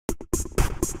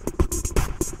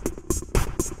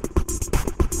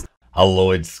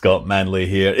Hello, it's Scott Manley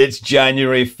here. It's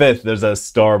January 5th. There's a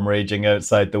storm raging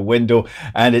outside the window,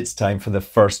 and it's time for the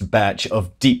first batch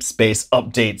of deep space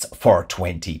updates for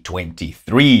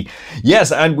 2023.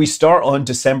 Yes, and we start on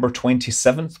December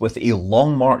 27th with a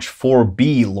Long March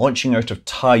 4B launching out of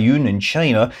Taiyuan in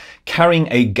China, carrying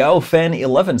a Gaofen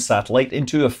 11 satellite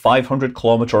into a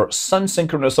 500-kilometer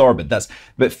sun-synchronous orbit. That's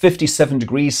about 57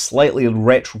 degrees, slightly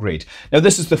retrograde. Now,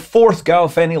 this is the fourth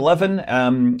Gaofen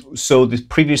 11, so the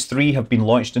previous three have been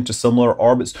launched into similar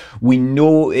orbits. We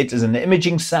know it is an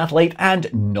imaging satellite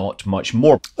and not much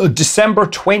more. December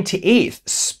 28th,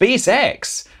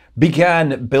 SpaceX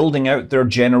began building out their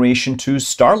Generation 2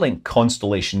 Starlink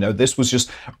constellation. Now, this was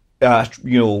just,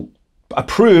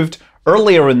 approved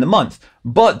earlier in the month,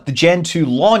 but the Gen 2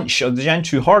 launch of the Gen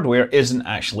 2 hardware isn't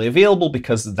actually available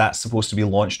because that's supposed to be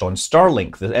launched on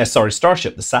Starship.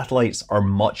 The satellites are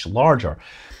much larger.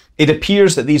 It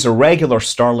appears that these are regular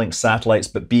Starlink satellites,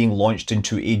 but being launched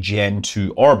into a Gen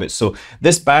 2 orbit. So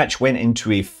this batch went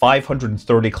into a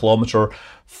 530-kilometer,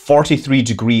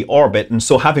 43-degree orbit, and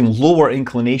so having lower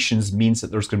inclinations means that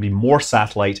there's going to be more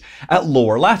satellite at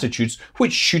lower latitudes,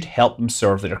 which should help them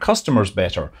serve their customers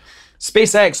better.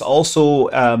 SpaceX also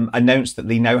announced that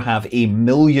they now have 1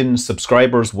 million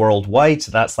subscribers worldwide,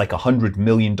 so that's like $100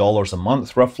 million a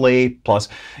month roughly, plus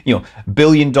 $1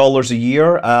 billion a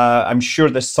year. I'm sure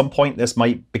at some point this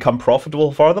might become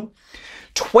profitable for them.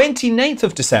 29th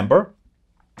of December,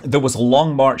 there was a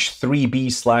Long March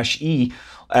 3B/E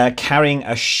carrying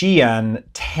a Xi'an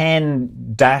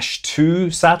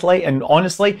 10-2 satellite, and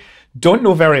honestly, don't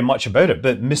know very much about it,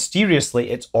 but mysteriously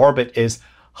its orbit is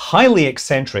highly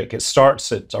eccentric. It starts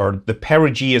at, or the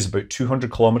perigee is about 200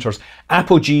 kilometers.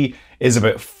 Apogee is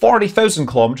about 40,000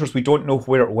 kilometers. We don't know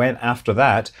where it went after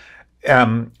that.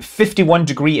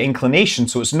 51-degree inclination,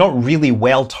 so it's not really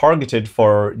well targeted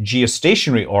for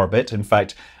geostationary orbit. In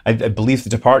fact, I believe the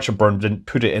departure burn didn't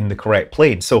put it in the correct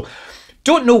plane. So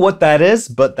don't know what that is,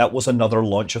 but that was another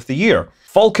launch of the year.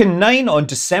 Falcon 9 on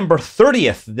December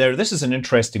 30th. This is an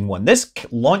interesting one. This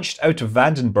launched out of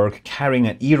Vandenberg carrying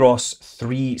an Eros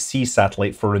 3C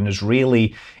satellite for an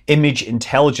Israeli image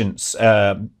intelligence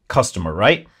customer,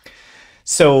 right?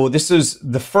 So this is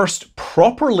the first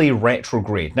properly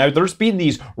retrograde. Now, there's been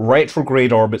these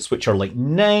retrograde orbits which are like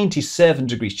 97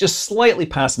 degrees, just slightly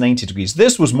past 90 degrees.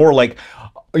 This was more like,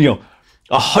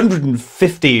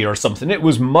 150 or something. It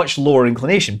was much lower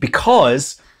inclination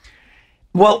because,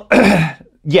 well,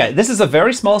 yeah, this is a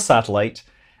very small satellite,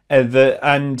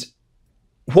 and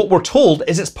what we're told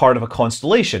is it's part of a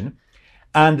constellation,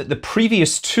 and the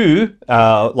previous two,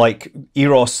 like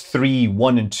Eros 3,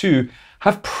 1 and 2,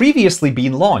 have previously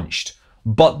been launched,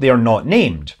 but they're not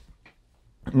named.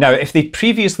 Now, if they've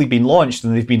previously been launched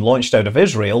and they've been launched out of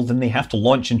Israel, then they have to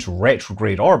launch into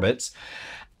retrograde orbits.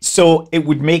 So it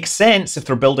would make sense if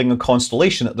they're building a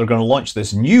constellation that they're going to launch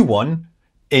this new one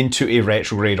into a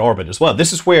retrograde orbit as well.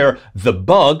 This is where the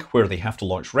bug, where they have to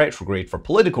launch retrograde for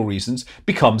political reasons,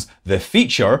 becomes the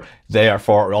feature.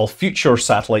 Therefore, all future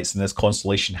satellites in this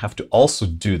constellation have to also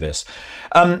do this.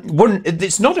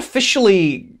 It's not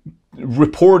officially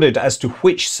reported as to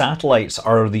which satellites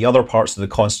are the other parts of the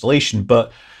constellation,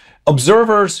 but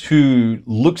observers who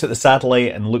looked at the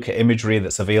satellite and look at imagery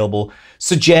that's available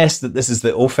suggest that this is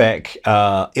the OFEC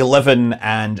 11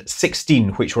 and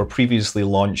 16, which were previously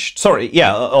launched.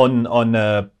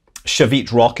 On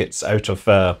Shavit rockets out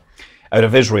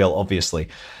of Israel, obviously.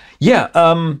 Yeah,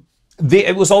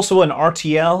 it was also an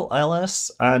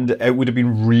RTL-LS, and it would have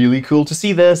been really cool to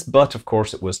see this, but of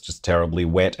course it was just terribly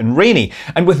wet and rainy.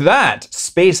 And with that,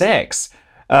 SpaceX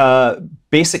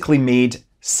basically made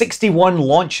 61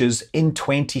 launches in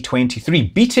 2023,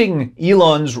 beating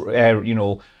Elon's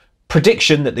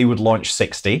prediction that they would launch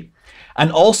 60,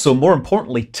 and also, more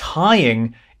importantly,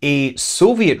 tying a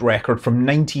Soviet record from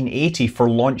 1980 for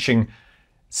launching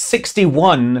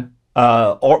 61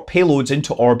 payloads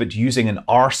into orbit using an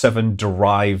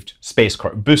R7-derived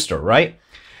spacecraft booster, right?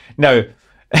 Now,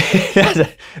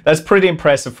 that's pretty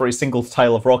impressive for a single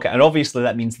style of rocket, and obviously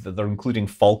that means that they're including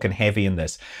Falcon Heavy in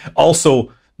this.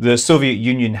 Also, the Soviet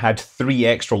Union had 3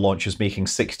 extra launches, making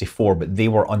 64, but they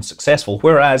were unsuccessful,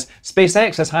 whereas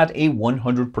SpaceX has had a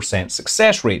 100%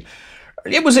 success rate.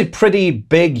 It was a pretty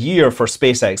big year for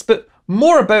SpaceX, but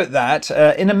more about that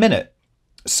in a minute.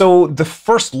 So the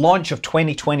first launch of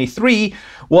 2023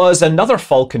 was another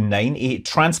Falcon 9, a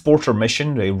transporter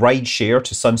mission, a ride-share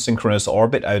to sun-synchronous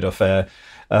orbit out of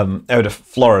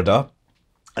Florida.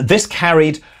 This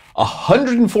carried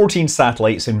 114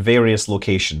 satellites in various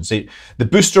locations. The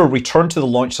booster returned to the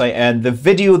launch site, and the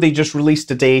video they just released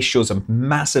today shows a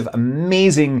massive,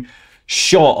 amazing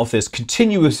shot of this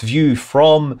continuous view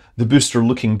from the booster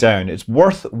looking down. It's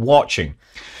worth watching.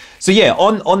 So yeah,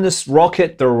 on this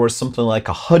rocket, there was something like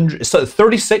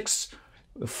 36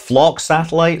 flock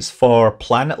satellites for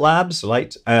Planet Labs,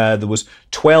 right? There was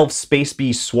 12 Space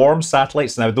Bee Swarm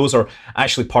satellites. Now, those are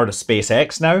actually part of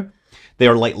SpaceX now. They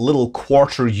are like little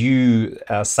quarter U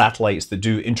satellites that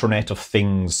do Internet of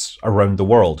Things around the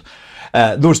world.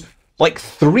 Those like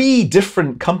 3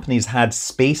 different companies had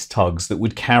space tugs that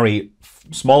would carry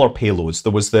smaller payloads.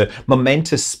 There was the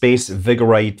Momentous Space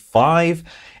Vigoride 5,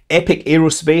 Epic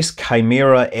Aerospace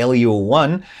Chimera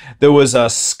LEO-1. There was a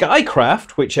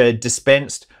Skycraft, which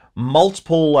dispensed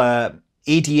multiple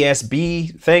ADS-B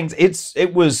things.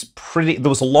 It was pretty. There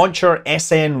was a launcher,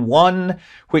 SN-1,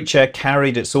 which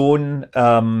carried its own,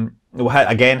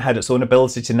 again, had its own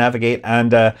ability to navigate.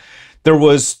 And there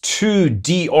was 2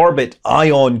 deorbit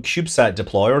ion CubeSat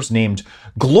deployers named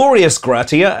Glorious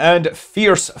Gratia and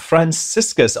Fierce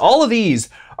Franciscus. All of these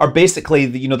are basically,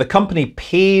 the company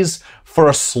pays for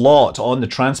a slot on the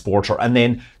transporter and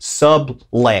then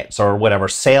sublets or whatever,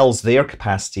 sells their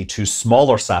capacity to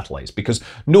smaller satellites, because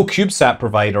no CubeSat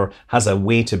provider has a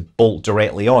way to bolt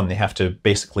directly on. They have to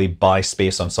basically buy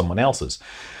space on someone else's.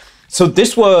 So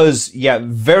this was,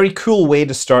 very cool way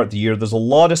to start the year. There's a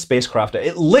lot of spacecraft.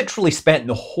 It literally spent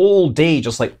the whole day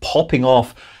just like popping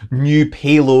off new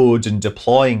payloads and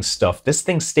deploying stuff. This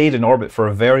thing stayed in orbit for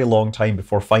a very long time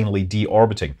before finally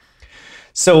deorbiting.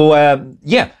 So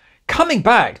coming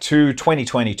back to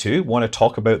 2022, want to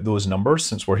talk about those numbers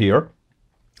since we're here.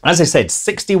 As I said,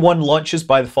 61 launches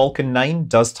by the Falcon 9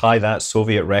 does tie that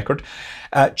Soviet record.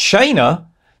 China,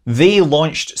 they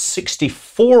launched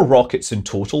 64 rockets in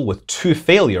total with 2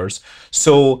 failures.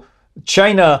 So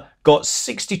China got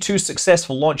 62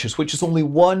 successful launches, which is only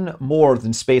 1 more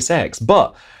than SpaceX.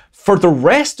 But for the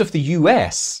rest of the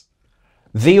US,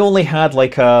 they only had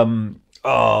like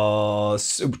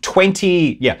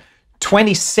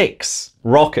 26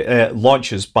 rocket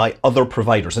launches by other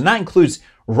providers. And that includes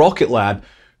Rocket Lab,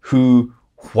 who,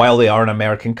 while they are an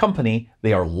American company,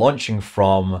 they are launching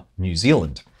from New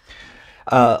Zealand.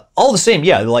 All the same,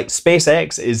 like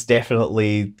SpaceX is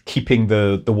definitely keeping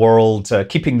the world,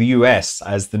 keeping the US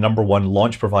as the #1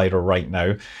 launch provider right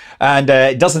now. And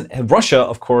Russia,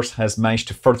 of course, has managed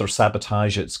to further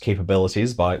sabotage its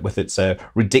capabilities with its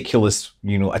ridiculous,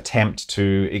 attempt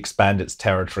to expand its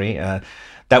territory.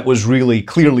 That was really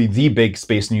clearly the big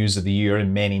space news of the year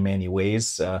in many, many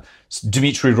ways.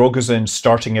 Dmitry Rogozin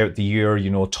starting out the year,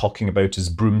 talking about his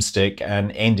broomstick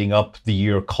and ending up the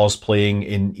year cosplaying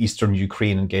in eastern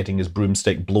Ukraine and getting his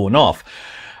broomstick blown off.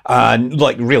 And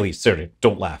really, seriously,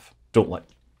 don't laugh. Don't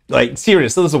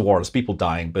seriously, there's a war, there's people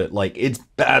dying, but it's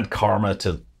bad karma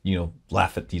to,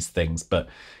 laugh at these things. But,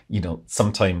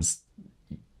 sometimes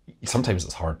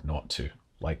it's hard not to.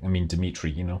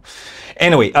 Dmitry,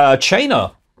 Anyway,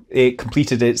 China, it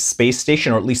completed its space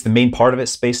station, or at least the main part of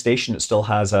its space station. It still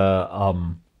has a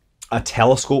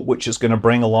telescope which it's going to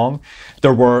bring along.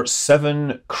 There were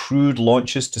 7 crewed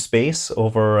launches to space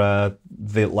over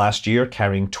the last year,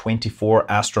 carrying 24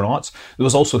 astronauts. There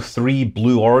was also 3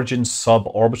 Blue Origin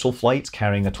suborbital flights,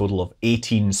 carrying a total of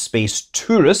 18 space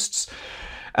tourists.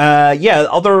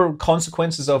 Other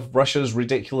consequences of Russia's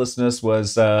ridiculousness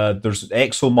was there's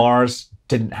ExoMars,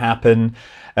 didn't happen.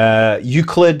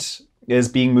 Euclid is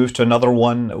being moved to another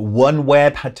one.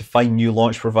 OneWeb had to find new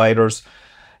launch providers.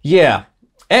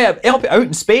 Out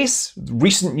in space,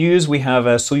 recent news, we have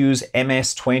Soyuz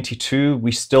MS-22.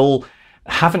 We still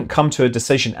haven't come to a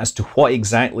decision as to what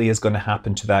exactly is going to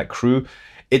happen to that crew.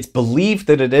 It's believed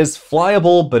that it is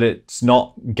flyable, but it's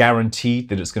not guaranteed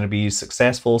that it's going to be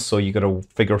successful. So you got to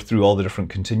figure through all the different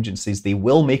contingencies. They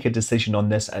will make a decision on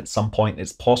this at some point.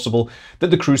 It's possible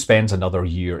that the crew spends another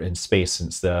year in space,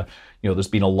 since there's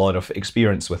been a lot of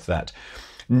experience with that.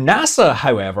 NASA,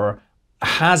 however,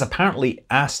 has apparently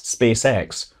asked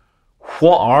SpaceX,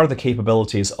 what are the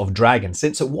capabilities of Dragon?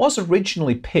 Since it was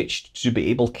originally pitched to be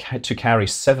able to carry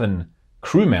 7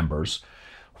 crew members,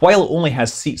 while it only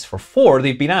has seats for 4,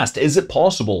 they've been asked, is it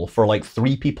possible for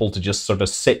 3 people to just sort of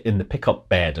sit in the pickup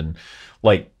bed and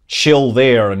chill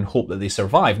there and hope that they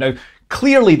survive? Now,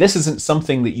 clearly this isn't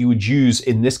something that you would use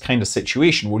in this kind of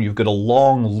situation where you've got a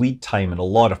long lead time and a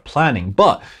lot of planning.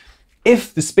 But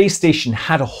if the space station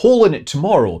had a hole in it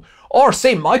tomorrow, or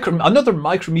say another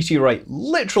micrometeorite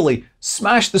literally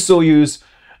smashed the Soyuz,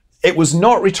 it was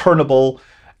not returnable,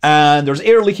 and there's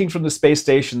air leaking from the space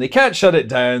station, they can't shut it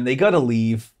down, they gotta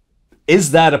leave.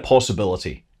 Is that a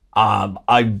possibility?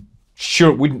 I'm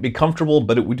sure it wouldn't be comfortable,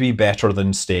 but it would be better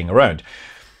than staying around.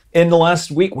 In the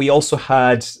last week, we also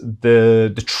had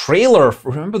the trailer.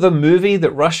 Remember the movie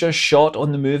that Russia shot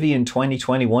on the movie in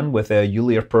 2021 with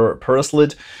Yulia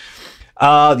Perslid?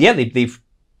 Yeah, they've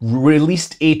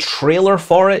released a trailer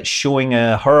for it showing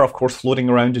her, of course, floating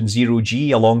around in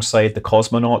zero-G alongside the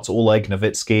cosmonauts Oleg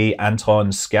Novitsky, Anton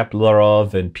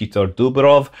Skaplerov, and Peter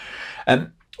Dubrov.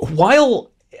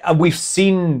 While we've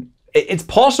seen... It's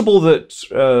possible that,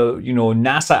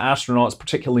 NASA astronauts,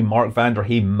 particularly Mark Vander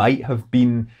Hey, might have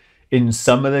been in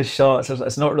some of the shots.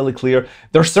 It's not really clear.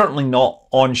 They're certainly not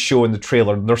on show in the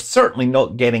trailer. They're certainly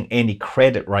not getting any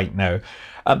credit right now.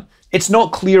 It's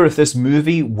not clear if this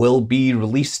movie will be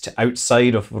released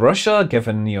outside of Russia,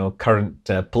 given current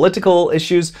political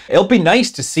issues. It'll be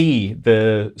nice to see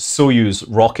the Soyuz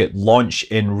rocket launch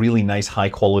in really nice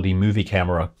high-quality movie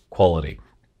camera quality.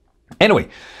 Anyway,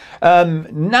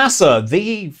 NASA,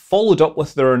 they followed up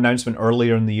with their announcement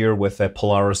earlier in the year with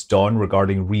Polaris Dawn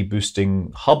regarding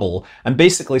reboosting Hubble, and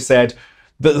basically said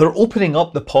that they're opening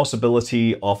up the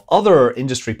possibility of other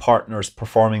industry partners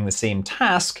performing the same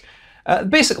task,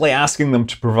 basically asking them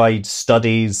to provide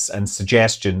studies and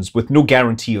suggestions with no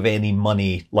guarantee of any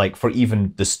money, like for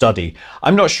even the study.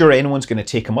 I'm not sure anyone's going to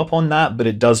take them up on that, but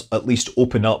it does at least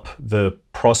open up the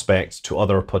prospect to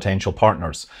other potential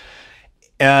partners.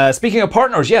 Speaking of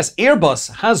partners, yes,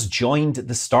 Airbus has joined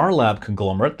the Starlab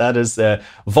conglomerate. That is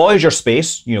Voyager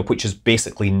Space, which is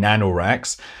basically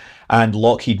nanoracks, and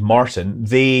Lockheed Martin.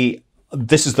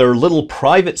 This is their little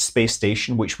private space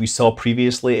station, which we saw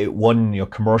previously. It won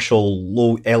commercial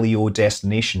low LEO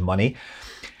destination money.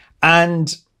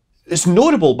 And it's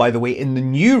notable, by the way, in the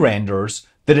new renders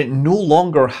that it no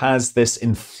longer has this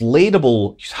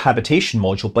inflatable habitation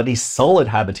module, but a solid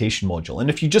habitation module. And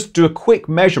if you just do a quick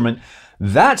measurement,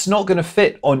 that's not going to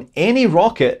fit on any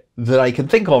rocket that I can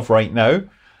think of right now.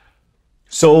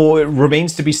 So it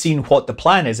remains to be seen what the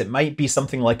plan is. It might be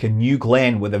something like a New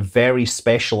Glenn with a very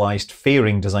specialized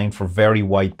fairing designed for very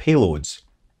wide payloads.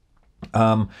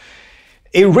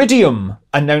 Iridium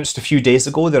announced a few days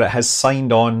ago that it has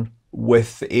signed on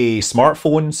with a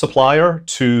smartphone supplier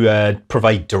to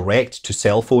provide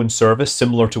direct-to-cell phone service,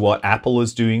 similar to what Apple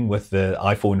is doing with the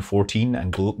iPhone 14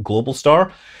 and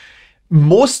Globalstar.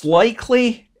 Most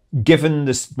likely, given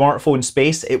the smartphone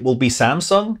space, it will be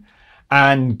Samsung.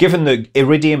 And given that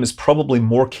Iridium is probably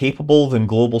more capable than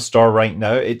Globalstar right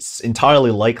now, it's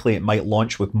entirely likely it might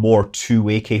launch with more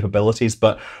two-way capabilities.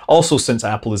 But also, since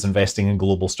Apple is investing in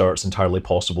Globalstar, it's entirely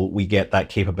possible we get that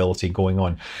capability going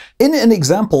on. In an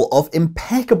example of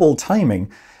impeccable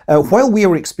timing, while we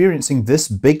are experiencing this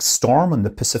big storm on the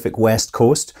Pacific West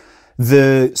Coast,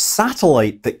 the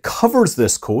satellite that covers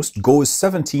this coast, GOES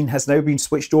 17, has now been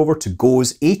switched over to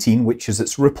GOES 18, which is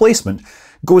its replacement.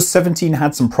 GOES 17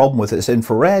 had some problem with its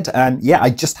infrared, and yeah,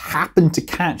 I just happened to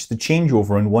catch the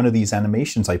changeover in one of these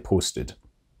animations I posted.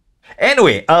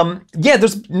 Anyway, yeah,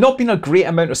 there's not been a great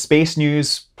amount of space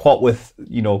news, what with,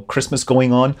 Christmas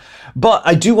going on, but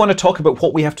I do want to talk about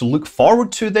what we have to look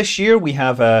forward to this year. We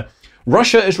have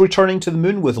Russia is returning to the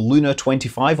moon with Luna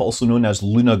 25, also known as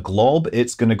Luna Glob.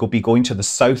 It's going to be going to the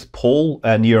South Pole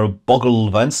near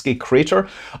Bogolvansky crater.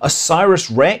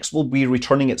 OSIRIS-REx will be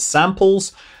returning its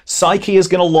samples. Psyche is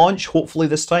going to launch, hopefully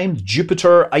this time.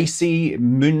 Jupiter Icy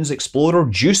Moons Explorer,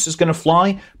 JUICE, is going to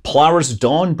fly. Polaris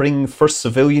Dawn bringing first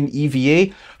civilian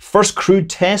EVA. First crewed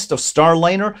test of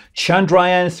Starliner.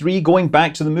 Chandrayaan 3 going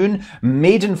back to the moon.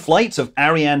 Maiden flights of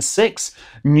Ariane 6.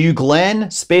 New Glenn,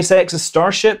 SpaceX's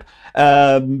Starship.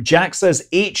 JAXA's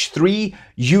H3,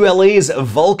 ULA's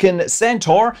Vulcan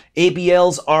Centaur,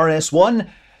 ABL's RS-1,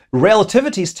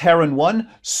 Relativity's Terran 1,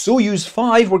 Soyuz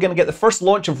 5, we're going to get the first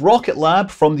launch of Rocket Lab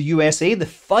from the USA, the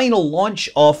final launch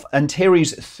of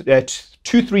Antares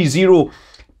 230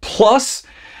 Plus,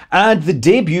 and the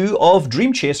debut of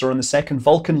Dream Chaser on the second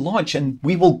Vulcan launch. And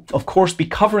we will, of course, be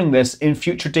covering this in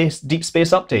future Deep Space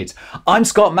updates. I'm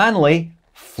Scott Manley.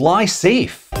 Fly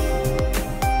safe.